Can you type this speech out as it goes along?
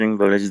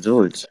But let's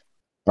do it.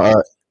 All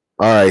right.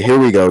 All right, here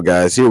we go,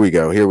 guys. Here we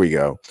go. Here we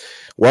go.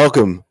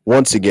 Welcome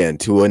once again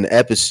to an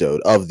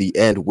episode of The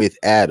End with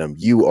Adam.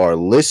 You are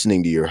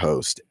listening to your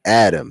host,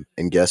 Adam.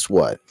 And guess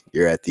what?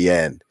 You're at the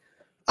end.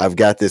 I've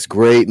got this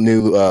great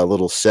new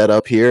little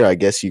setup here. I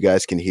guess you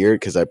guys can hear it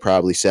because I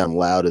probably sound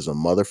loud as a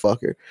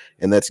motherfucker.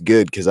 And that's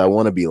good because I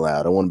want to be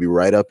loud. I want to be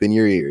right up in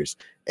your ears.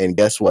 And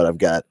guess what? I've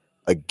got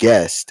a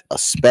guest, a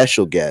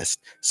special guest,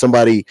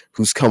 somebody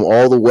who's come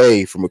all the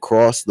way from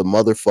across the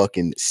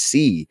motherfucking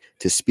sea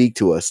to speak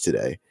to us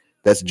today.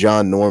 That's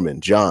John Norman.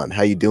 John,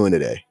 how you doing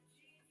today?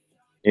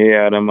 Hey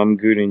Adam, I'm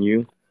good and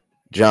you?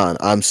 John,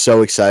 I'm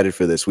so excited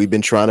for this. We've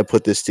been trying to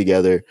put this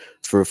together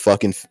for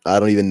fucking I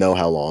don't even know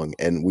how long,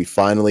 and we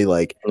finally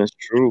That's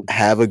true.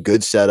 have a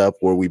good setup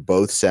where we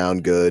both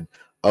sound good.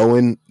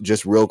 Owen,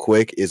 just real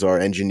quick, is our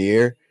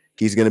engineer.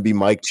 He's going to be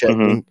mic Mm-hmm.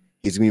 checking.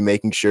 He's going to be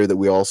making sure that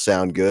we all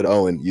sound good.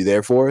 Owen, you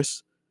there for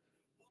us?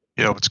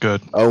 Yeah, what's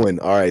good? Owen,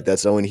 all right,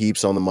 that's Owen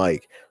Heaps on the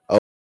mic.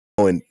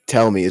 Owen,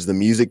 tell me, is the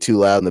music too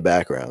loud in the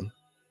background?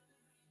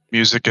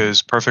 Music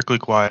is perfectly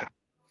quiet.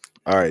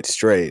 All right,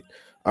 straight.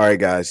 All right,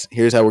 guys,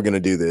 here's how we're going to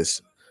do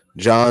this.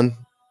 John,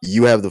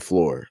 you have the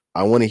floor.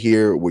 I want to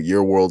hear what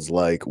your world's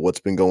like, what's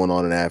been going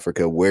on in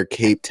Africa, where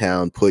Cape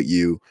Town put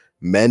you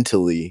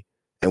mentally,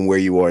 and where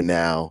you are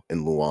now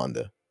in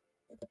Luanda.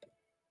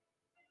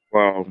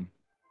 Wow.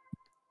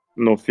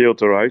 No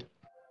filter, right?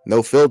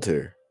 No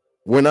filter.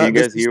 We're Can you not.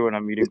 This guys is hear when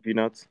I'm eating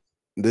peanuts?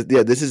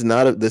 yeah. This is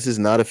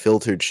not a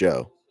filtered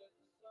show.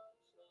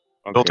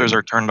 Filters Okay.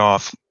 are turned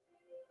off.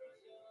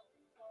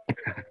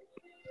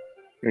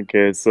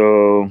 Okay,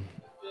 so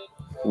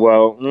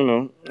well,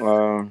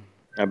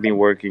 I've been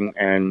working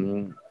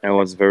and I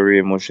was very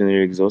emotionally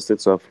exhausted,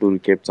 so I flew to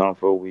Cape Town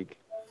for a week.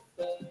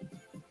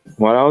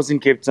 While I was in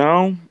Cape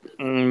Town,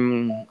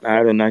 I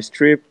had a nice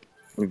trip.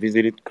 We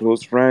visited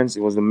close friends.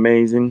 It was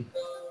amazing.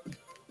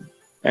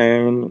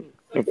 And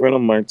a friend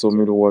of mine told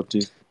me to watch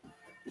this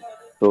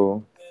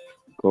show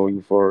called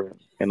Euphoria,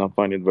 and I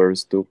find it very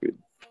stupid.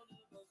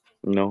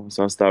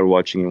 So I started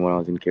watching it when I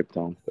was in Cape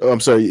Town, Oh, I'm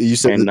sorry. You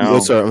said. and Oh, now,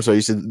 sorry. I'm sorry.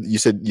 You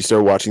said you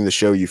started watching the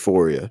show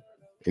Euphoria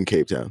in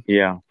Cape Town.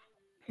 yeah,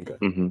 Okay.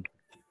 hmm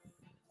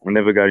I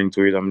never got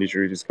into it. I'm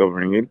literally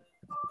discovering it,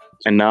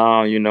 and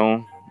now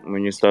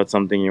when you start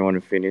something you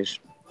want to finish,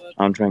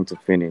 I'm trying to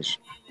finish,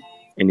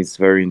 and it's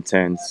very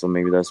intense. So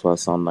maybe that's why I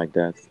sound like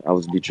that. I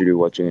was literally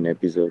watching an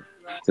episode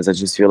because I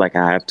just feel like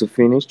I have to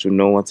finish to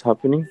know what's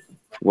happening,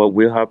 what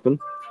will happen.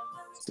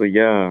 So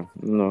yeah,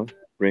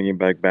 bringing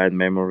back bad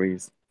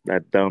memories,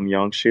 that dumb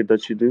young shit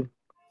that you do.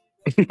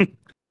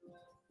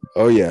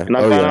 Oh yeah. And I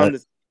Oh kind of yeah.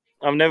 understand.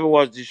 I've never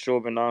watched this show,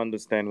 but now I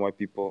understand why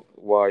people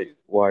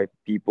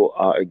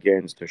are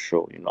against the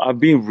show. I've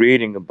been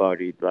reading about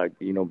it, like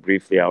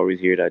briefly. I always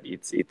hear that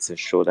it's a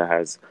show that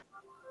has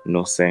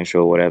no sense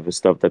or whatever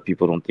stuff that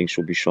people don't think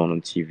should be shown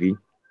on TV.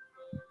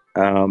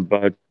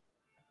 But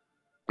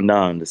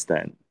now I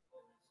understand.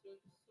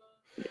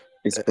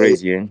 It's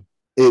crazy, eh?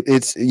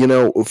 It's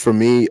for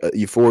me,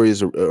 Euphoria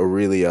is a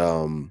really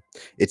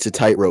it's a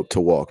tightrope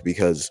to walk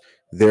because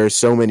there are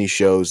so many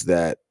shows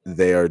that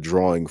they are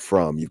drawing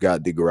from. You've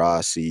got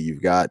Degrassi,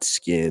 you've got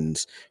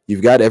Skins,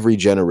 you've got every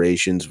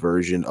generation's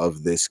version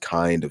of this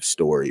kind of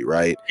story,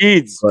 right?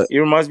 Kids. But It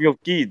reminds me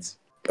of kids.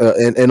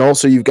 and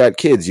also you've got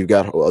kids, you've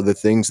got other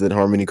things that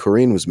Harmony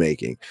Korine was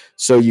making.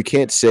 So you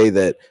can't say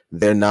that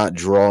they're not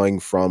drawing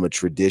from a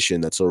tradition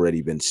that's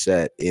already been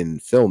set in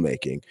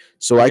filmmaking.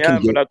 So I can Yeah,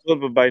 get but I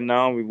thought by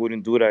now we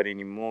wouldn't do that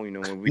anymore.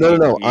 When we no,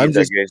 no, need no. I'm kids,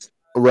 I just guess.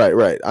 right,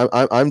 right.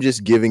 I'm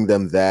just giving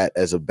them that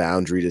as a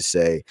boundary to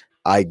say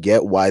I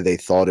get why they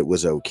thought it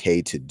was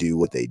okay to do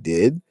what they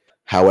did.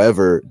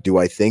 However, do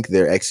I think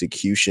their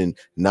execution,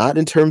 not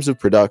in terms of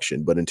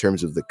production, but in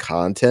terms of the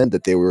content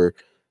that they were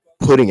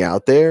putting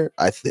out there,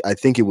 I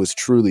think it was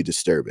truly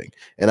disturbing.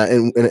 And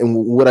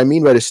what I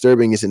mean by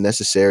disturbing isn't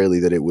necessarily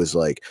that it was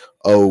like,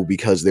 oh,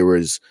 because there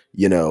was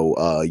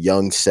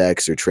young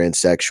sex or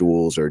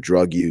transsexuals or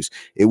drug use.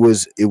 It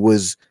was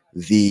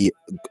the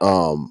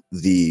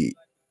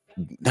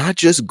not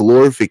just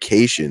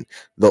glorification,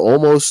 the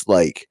almost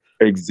like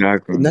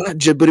Exactly. not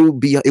just, but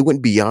it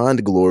went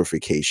beyond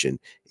glorification.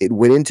 It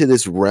went into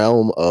this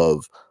realm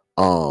of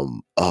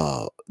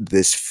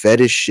this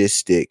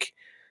fetishistic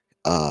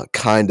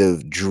kind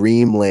of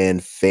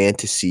dreamland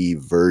fantasy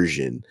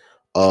version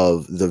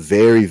of the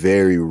very,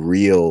 very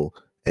real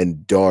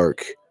and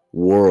dark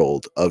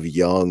world of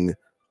young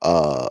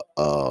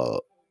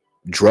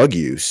drug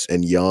use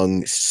and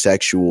young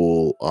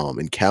sexual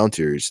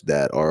encounters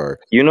that are,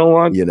 You know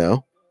what? you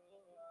know,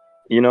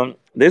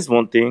 There's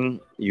one thing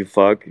you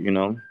fuck.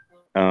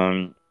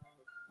 Um,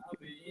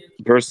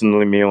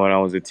 Personally, me when I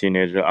was a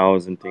teenager, I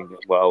wasn't thinking.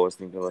 Well, I was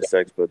thinking about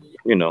sex, but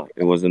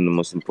it wasn't the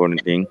most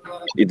important thing.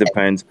 It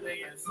depends.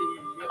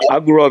 I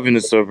grew up in the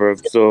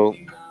suburbs, so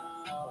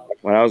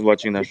when I was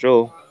watching that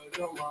show,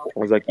 I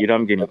was like, either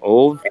I'm getting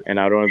old and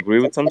I don't agree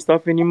with some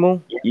stuff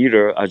anymore,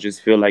 either I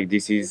just feel like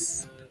this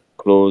is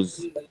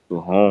close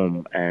to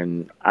home,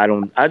 and I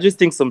don't. I just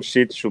think some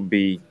shit should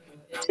be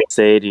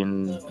said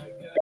in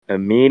a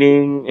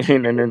meeting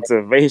and an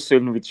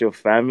intervention with your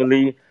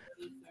family.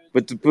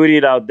 But to put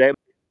it out there,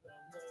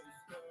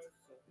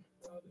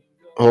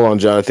 Hold on,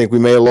 John. I think we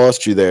may have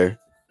lost you there,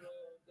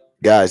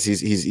 guys.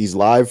 He's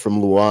live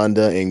from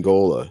Luanda,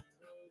 Angola.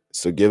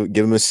 So give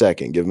him a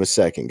second. Give him a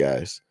second,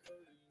 guys.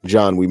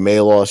 John, we may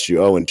have lost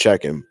you. Owen,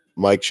 check him.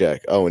 Mike,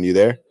 check. Owen, you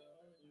there?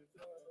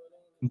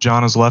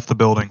 John has left the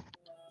building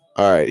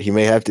All right. He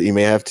may have to. He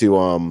may have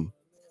to.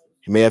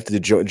 He may have to.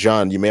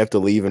 John, you may have to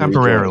leave and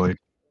rejoin. temporarily.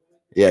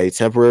 Yeah, he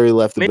temporarily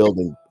left the maybe,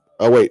 building.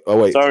 Oh wait. Oh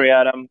wait. sorry,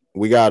 Adam.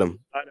 We got him.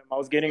 Adam, I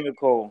was getting a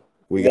call.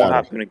 It We won't got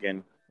him. happen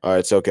again. All right.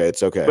 It's okay.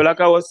 It's okay. But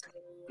like I was,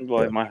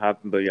 well, Yeah. it might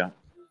happen, but yeah.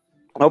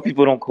 I hope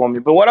people don't call me.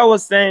 But what I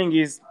was saying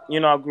is,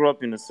 I grew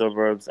up in the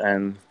suburbs,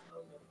 and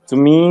to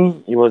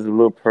me, it was a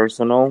little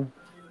personal.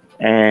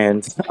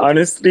 And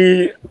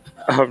honestly,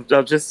 I'm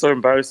just so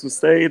embarrassed to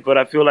say it, but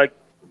I feel like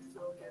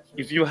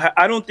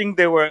I don't think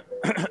they were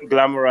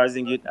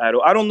glamorizing it at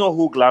all. I don't know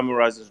who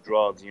glamorizes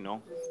drugs.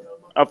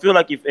 I feel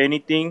like if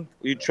anything,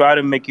 you try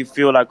to make you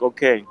feel like,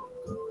 okay,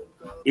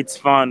 it's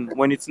fun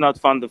when it's not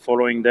fun the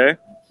following day.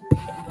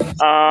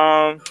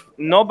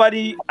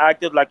 Nobody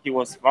acted like it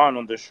was fun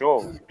on the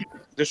show.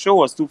 The show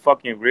was too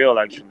fucking real,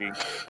 actually.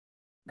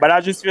 But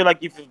I just feel like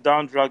if you've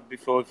done drugs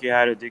before, if you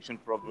had addiction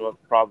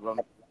problem,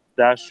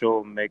 that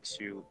show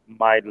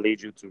might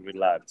lead you to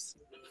relapse,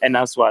 and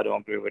that's why I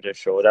don't agree with the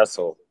show. That's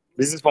all.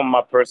 This is from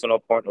my personal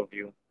point of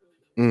view.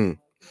 Mm,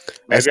 I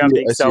Maybe see. I'm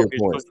being I see your selfish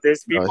point. because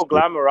there's No, I people see.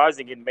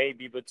 glamorizing it,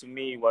 maybe, but to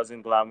me, it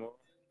wasn't glamour,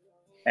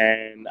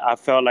 and I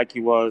felt like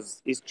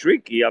it's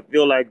tricky. I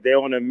feel like they're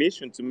on a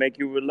mission to make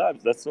you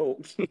relapse. That's all.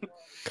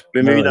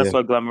 But maybe No, that's yeah.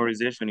 what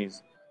glamorization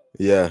is.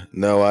 Yeah,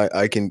 no,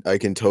 I can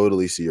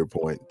totally see your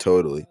point.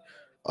 Totally.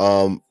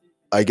 Um,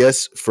 I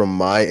guess from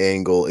my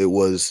angle, it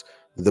was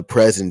the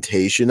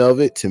presentation of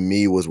it to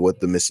me was what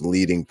the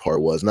misleading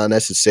part was. Not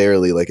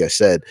necessarily, like I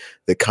said,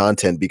 the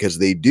content, because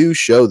they do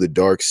show the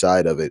dark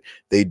side of it.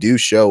 They do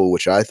show,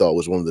 which I thought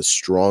was one of the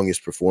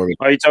strongest performing.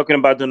 Are you talking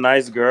about the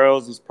nice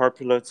girls who's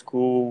popular at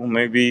school?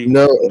 Maybe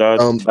No, that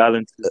um,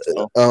 balances.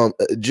 So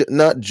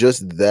not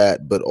just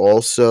that, but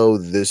also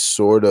this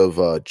sort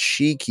of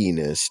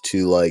cheekiness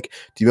to like.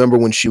 Do you remember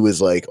when she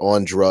was like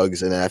on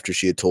drugs, and after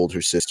she had told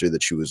her sister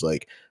that she was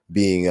like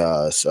being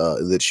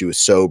that she was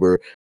sober,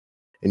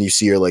 and you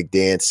see her like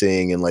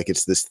dancing, and like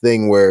it's this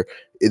thing where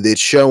it's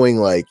showing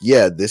like,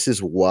 yeah, this is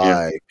yeah,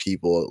 why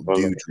people follow.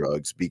 do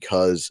drugs,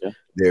 because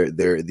Yeah,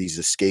 they're these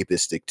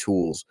escapistic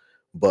tools,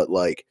 but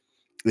like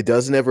it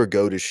doesn't ever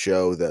go to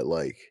show that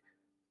like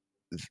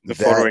the that.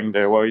 following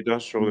day. Well, it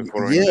does show the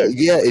following Yeah, day.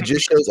 yeah, it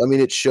just shows, I mean,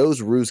 it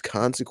shows Rue's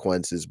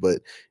consequences,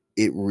 but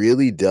it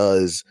really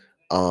does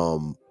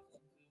um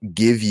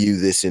give you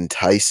this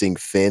enticing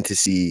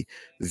fantasy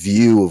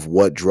view of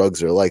what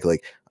drugs are like.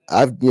 Like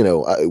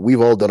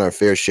we've all done our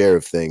fair share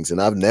of things,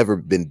 and I've never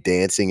been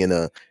dancing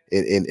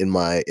in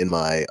my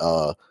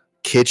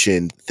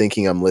kitchen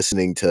thinking I'm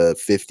listening to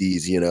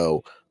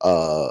 50s,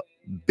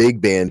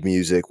 big band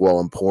music while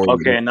I'm pouring.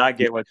 Okay, now I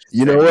get what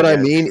You you're know saying. what I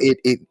Yeah, mean? true.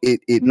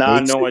 It Now I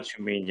makes know what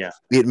you mean. Yeah,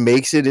 it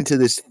into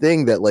this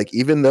thing that like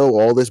even though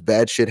all this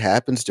bad shit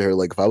happens to her,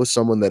 like if I was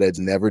someone that had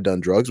never done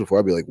drugs before,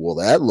 I'd be like, well,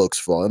 that looks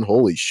fun.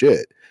 Holy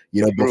shit.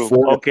 true.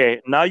 Before.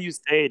 Okay, now you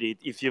said it.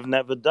 If you've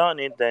never done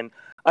it, then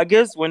I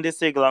guess when they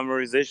say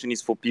glamorization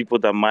is for people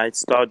that might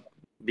start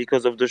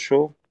because of the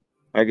show.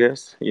 I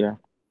guess. Yeah.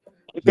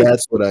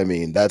 That's what I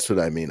mean. That's what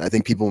I mean. I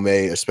think people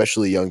may,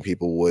 especially young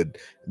people, would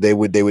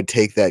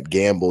take that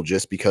gamble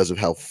just because of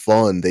how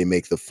fun they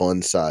make the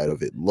fun side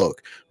of it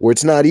look, where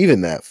it's not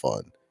even that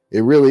fun.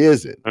 It really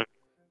isn't.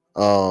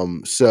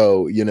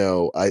 So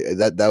I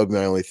that would be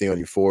my only thing on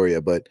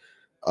Euphoria, but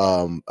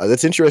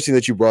that's interesting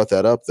that you brought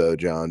that up though,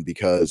 John,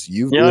 because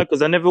you've Yeah, lived.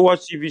 because I never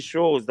watch TV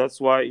shows.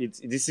 That's why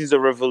this is a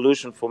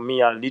revolution for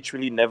me. I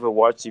literally never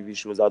watch TV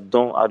shows. I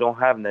don't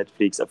have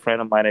Netflix. A friend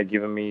of mine had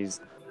given me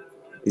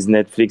his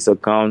Netflix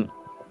account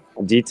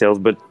details,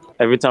 but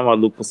every time I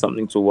look for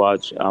something to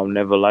watch, I'll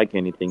never like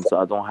anything. So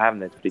I don't have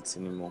Netflix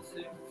anymore.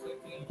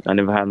 I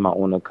never had my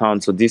own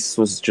account. So this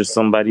was just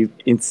somebody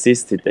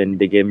insisted and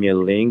they gave me a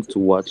link to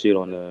watch it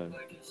on a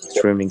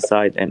streaming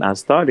site, and I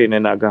started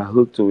and I got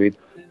hooked to it.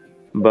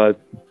 But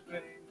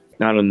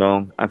I don't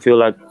know. I feel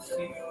like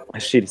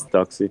shit is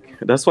toxic.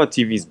 That's why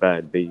TV is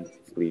bad,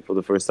 basically. For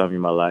the first time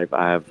in my life,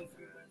 I have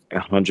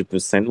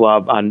 100%.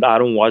 Well, I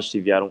don't watch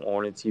TV. I don't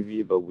own a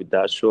TV. But with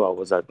that show, I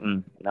was like,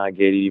 now I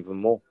get it even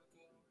more.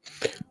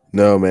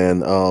 No,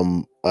 man.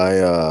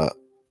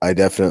 I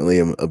definitely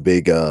am a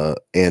big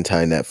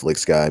anti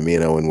Netflix guy. Me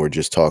and Owen were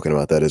just talking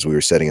about that as we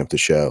were setting up the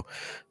show.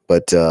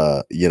 But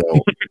I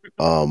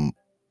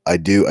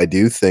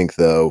do think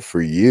though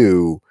for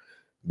you,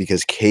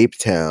 because Cape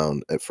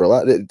Town, for a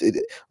lot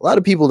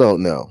of people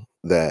don't know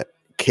that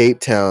Cape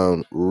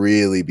Town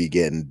really be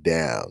getting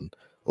down.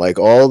 Like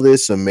all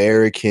this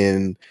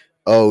American,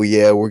 oh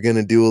yeah, we're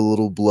gonna do a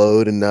little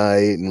blow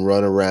tonight and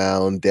run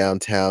around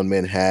downtown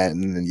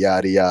Manhattan and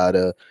yada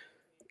yada.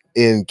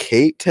 In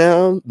Cape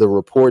Town, the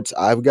reports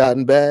I've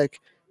gotten back,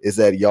 is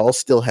that y'all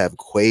still have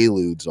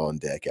quaaludes on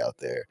deck out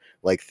there.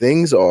 Like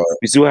things are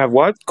You still have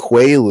what?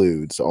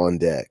 quaaludes on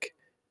deck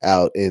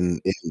out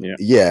in Yeah.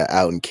 yeah,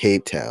 out in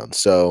Cape Town.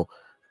 So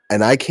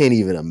and I can't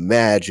even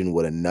imagine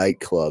what a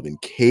nightclub in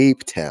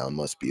Cape Town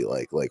must be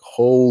like. Like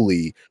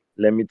holy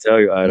Let me tell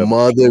you, Adam.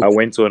 mother I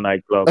went to a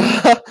nightclub.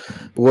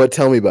 what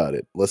tell me about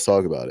it. Let's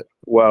talk about it.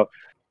 Well,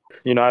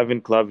 I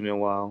haven't clubbed in a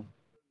while.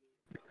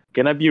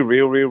 Can I be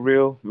real, real,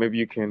 real? Maybe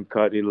you can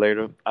cut it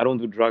later. I don't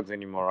do drugs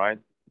anymore, right?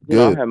 I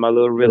Good. had my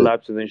little Good.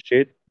 relapses and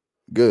shit.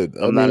 Good.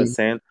 I I'm not a mean,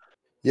 saint.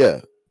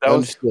 yeah, That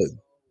was understood.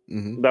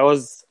 Mhm. that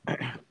was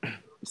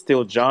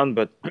still John,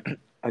 but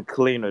a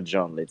cleaner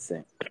John, let's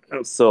say.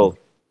 So,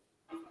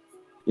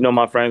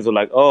 my friends were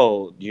like,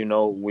 "Oh, we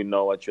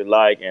know what you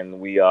like, and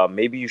we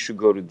maybe you should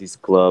go to this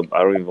club. I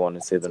don't even want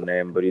to say the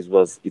name, but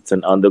it's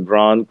an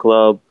underground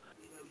club,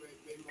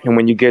 and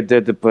when you get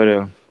there, they put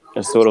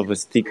a sort of a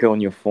sticker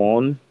on your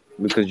phone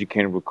because you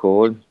can't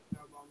record,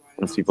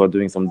 and people are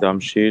doing some dumb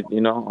shit,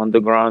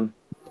 underground.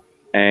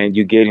 And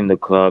you get in the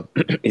club,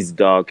 it's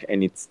dark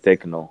and it's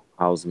techno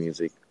house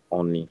music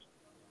only,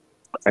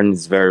 and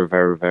it's very,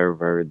 very, very,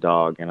 very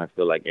dark, and I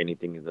feel like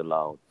anything is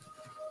allowed.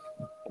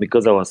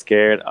 Because I was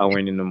scared, I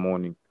went in the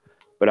morning.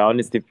 But I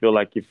honestly feel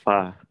like if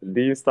I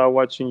didn't start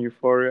watching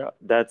Euphoria,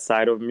 that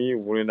side of me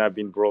wouldn't have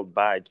been brought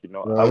back. I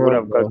would Uh-huh,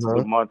 have got to the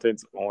uh-huh.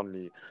 mountains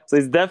only. So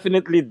it's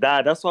definitely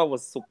that. That's why I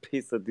was so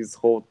pissed at this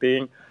whole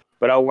thing.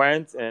 But I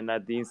went and I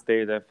didn't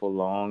stay there for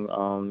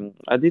long.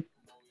 I did,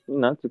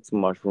 I took some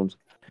mushrooms,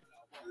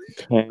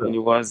 and it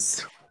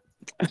was.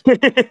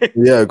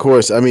 Yeah, of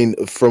course. I mean,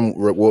 from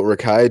what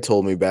Rakai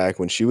told me back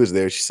when she was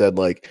there, she said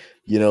like,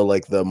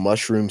 like the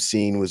mushroom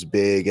scene was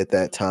big at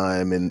that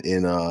time in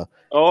Cape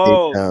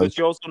Oh, Town. but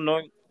you also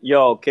know,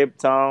 yo, Cape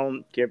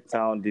Town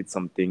did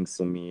some things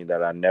to me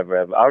that I never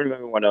ever. I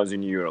remember when I was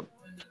in Europe,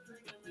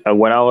 and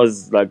when I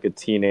was like a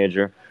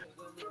teenager,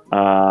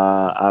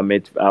 I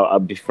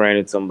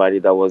befriended somebody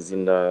that was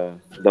in the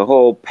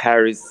whole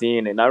Paris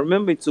scene, and I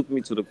remember he took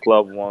me to the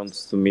club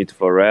once to meet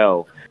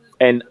Pharrell,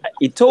 and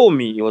he told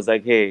me he was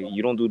like, "Hey,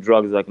 you don't do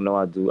drugs?" Like, "No,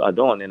 I do, I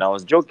don't." And I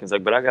was joking. It's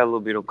like, "But I got a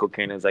little bit of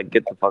cocaine." It's like,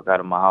 "Get the fuck out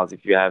of my house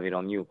if you have it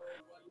on you."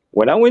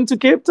 When I went to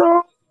Cape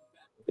Town,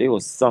 it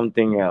was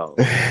something else.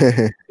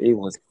 It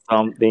was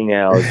something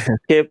else.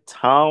 Cape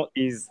Town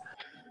is,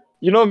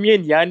 me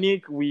and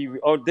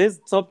Yannick, there's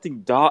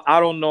something dark. I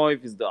don't know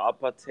if it's the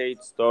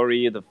apartheid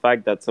story, the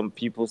fact that some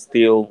people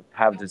still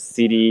have the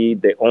city,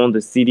 they own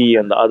the city,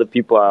 and the other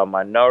people are a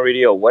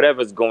minority, or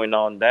whatever's going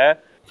on there.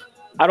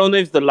 I don't know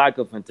if it's the lack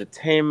of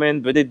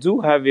entertainment, but they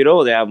do have it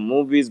all. They have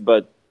movies,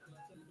 but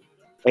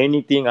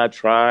anything I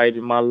tried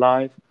in my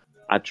life,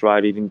 I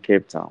tried it in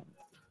Cape Town.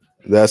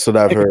 That's what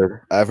I've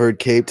heard. I've heard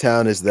Cape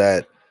Town is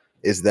that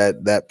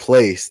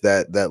place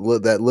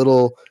that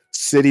little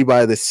city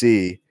by the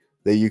sea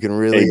that you can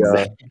really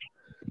Exactly.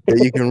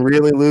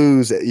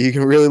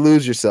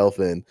 lose yourself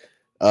in.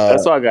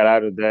 That's why I got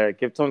out of there.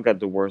 Cape Town got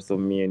the worst of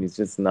me, and it's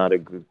just not a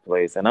good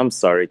place. And I'm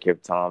sorry,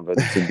 Cape Town, but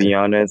to be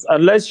honest,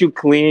 unless you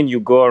clean, you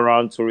go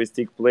around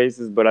touristic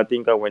places. But I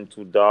think I went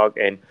too dark,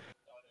 and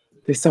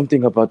there's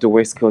something about the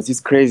West Coast. It's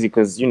crazy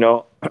because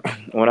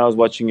when I was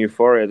watching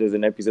Euphoria, there's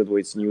an episode where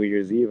it's New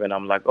Year's Eve, and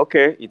I'm like,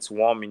 okay, it's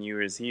warm in New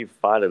Year's Eve.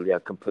 Finally, I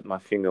can put my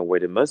finger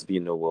where it must be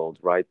in the world,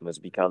 right? It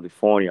must be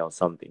California or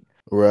something.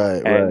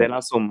 Right, And right. then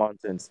I saw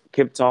mountains.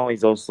 Cape Town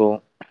is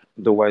also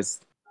the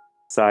west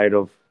side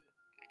of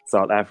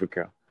South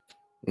Africa.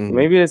 Mhm.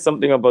 Maybe there's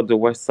something about the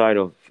west side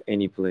of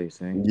any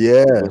place, eh?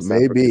 Yeah, West Africa is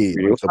maybe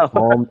real.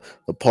 like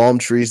the palm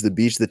trees, the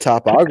beach, the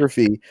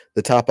topography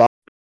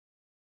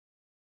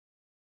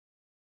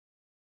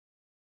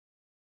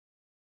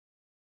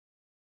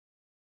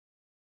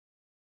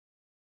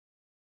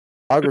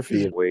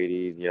is Way it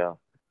is, yeah.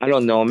 I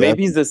don't know.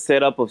 Maybe it's definitely the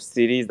setup of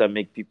cities that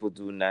make people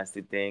do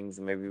nasty things.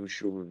 Maybe we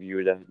should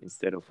review that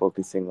instead of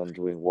focusing on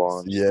doing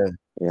wars. yeah.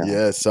 Yeah,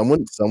 Yeah,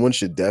 someone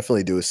should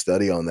definitely do a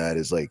study on that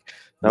is like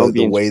that the would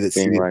be the way that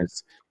interesting, cities right?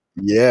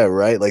 yeah,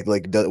 right?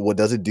 What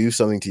does it do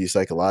something to you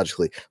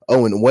psychologically?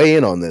 Owen, weigh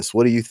in on this.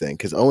 What do you think?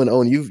 Because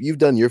Owen, you've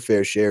done your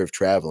fair share of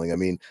traveling. I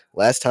mean,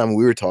 last time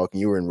we were talking,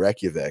 you were in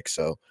Reykjavik,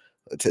 so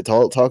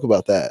talk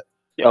about that.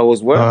 I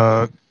was where?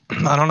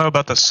 I don't know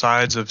about the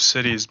sides of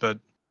cities, but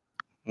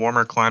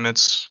warmer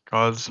climates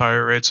cause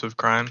higher rates of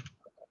crime.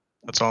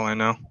 That's all I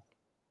know.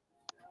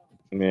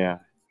 Yeah,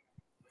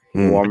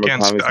 Hmm. I warmer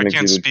can't climates I makes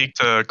can't you do. speak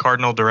to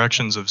cardinal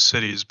directions of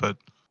cities, but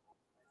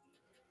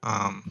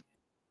um,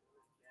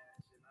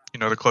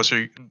 the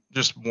closer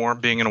just warm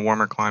being in a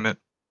warmer climate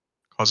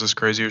causes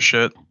crazier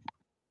shit.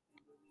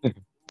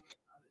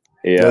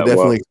 Yeah,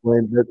 well,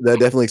 That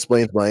definitely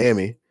explains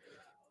Miami.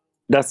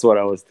 that's what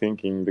I was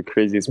thinking. The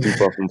craziest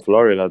people are from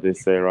Florida, they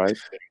say, right?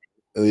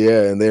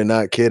 Yeah, and they're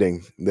not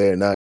kidding. They're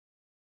not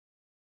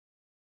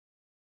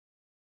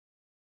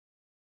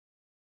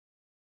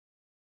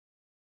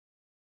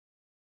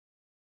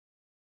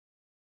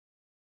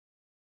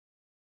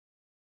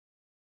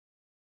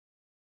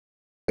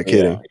Yeah.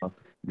 kidding.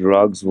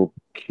 Drugs will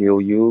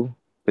kill you,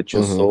 but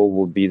your Hmm. soul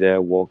will be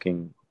there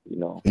walking. you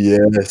know.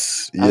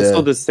 Yes. I saw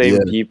Yeah. the Yeah.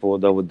 same people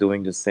that were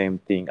doing the same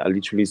thing. I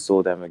literally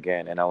saw them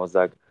again, and I was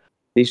like,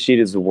 this shit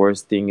is the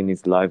worst thing in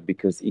his life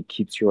because it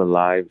keeps you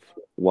alive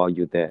while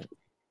you're dead.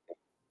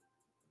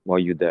 While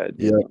you're dead,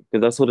 you Yeah. know.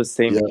 Because I saw the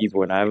same Yeah.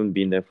 people, and I haven't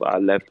been there for. I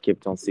left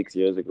Cape Town 6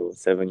 years ago,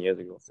 7 years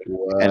ago,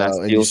 and I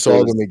Wow. And you still saw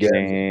saw the them again.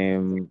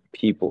 same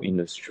people in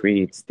the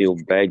streets, still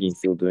begging,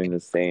 still doing the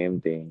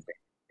same thing.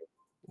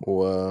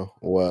 Wow.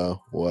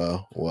 Wow.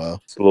 Wow. Wow.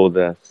 Slow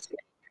death.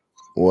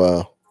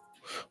 Wow.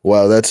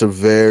 Wow. That's a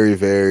very,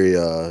 very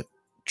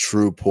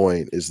true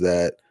point. Is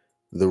that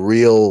the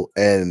real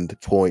end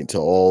point to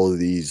all of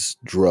these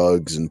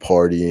drugs and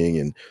partying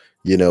and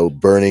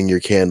burning your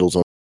candles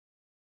on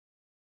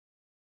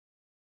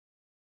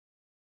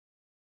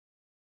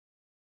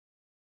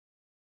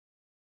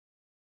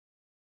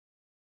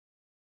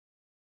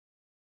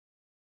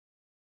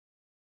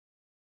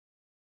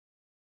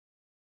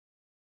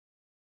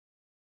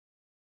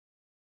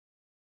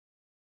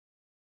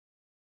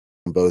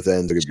both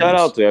ends of Shout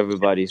out abuse. to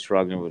everybody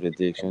struggling with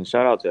addiction.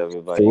 Shout out to For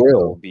everybody that will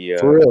real. be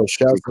For a real.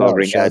 Shouts out.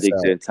 recovering Shouts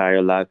addict their out.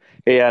 entire life.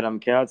 Hey Adam,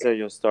 can I tell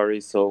you a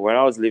story? So when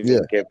I was living Yeah.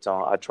 in Cape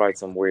Town, I tried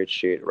some weird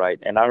shit, right?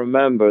 And I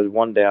remember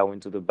one day I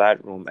went to the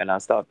bathroom and I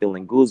started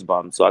feeling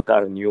goosebumps. So I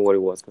kind of knew what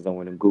it was because I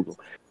went to Google.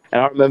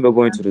 And I remember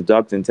going to the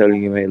doctor and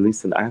telling him, hey,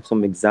 listen, I have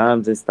some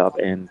exams and stuff.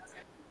 And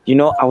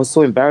I was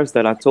so embarrassed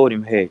that I told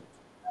him, hey,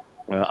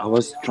 I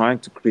was trying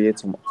to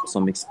create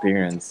some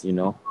experience,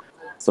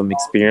 some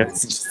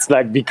experience, just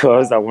like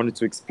because I wanted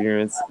to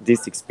experience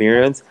this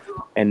experience,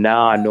 and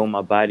now I know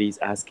my body is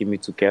asking me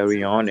to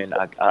carry on, and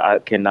I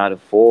cannot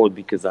afford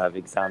because I have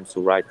exams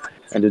to write.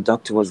 And the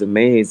doctor was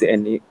amazed,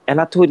 and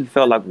I totally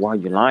felt like, why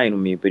you lying to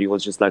me? But he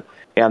was just like,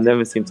 hey, I've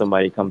never seen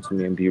somebody come to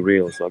me and be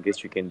real, so I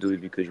guess you can do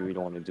it because you really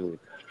want to do it.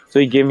 So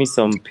he gave me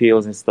some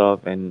pills and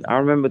stuff, and I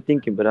remember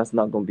thinking, but that's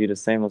not gonna be the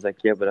same. I was like,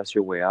 yeah, but that's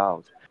your way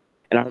out.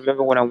 And I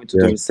remember when I went to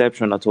the Yeah.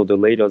 reception, I told the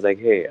lady, I was like,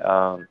 hey,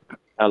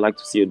 I'd like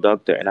to see a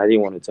doctor. And I didn't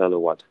want to tell her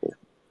what for.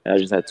 And I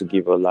just had to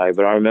give her a lie.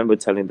 But I remember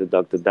telling the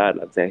doctor that,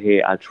 like, say,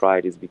 hey, I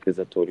tried this because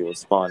I thought it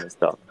was fun and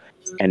stuff.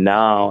 And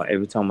now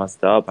every time I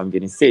stop, I'm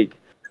getting sick.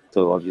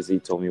 So obviously he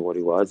told me what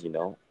it was,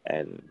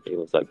 and he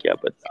was like, yeah,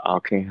 but I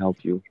can't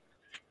help you.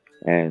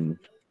 And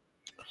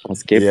I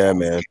skipped Yeah, on.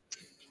 man.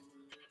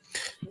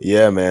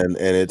 Yeah, man,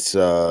 and it's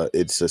a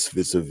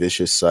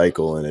vicious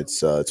cycle, and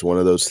it's one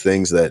of those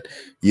things that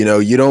you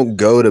don't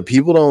go to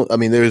people don't. I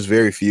mean, there's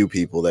very few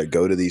people that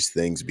go to these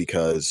things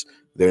because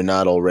they're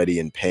not already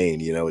in pain.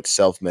 It's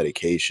self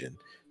medication,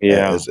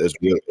 Yeah.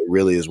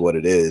 really is what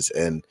it is,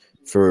 and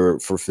for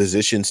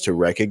physicians to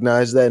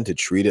recognize that and to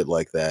treat it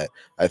like that,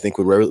 I think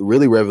would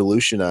really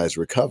revolutionize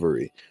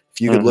recovery.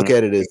 If you could look Mm-hmm.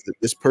 at it as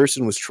this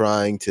person was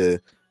trying to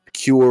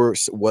cure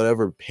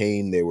whatever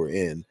pain they were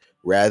in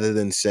rather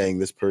than saying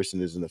this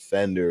person is an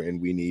offender and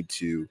we need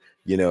to,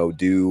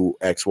 do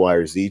X, Y,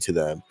 or Z to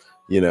them.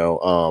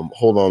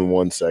 Hold on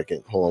one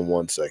second. Hold on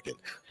one second.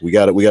 We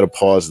gotta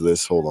pause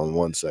this. Hold on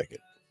one second.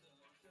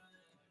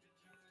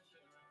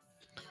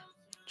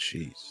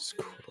 Jesus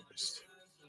Christ.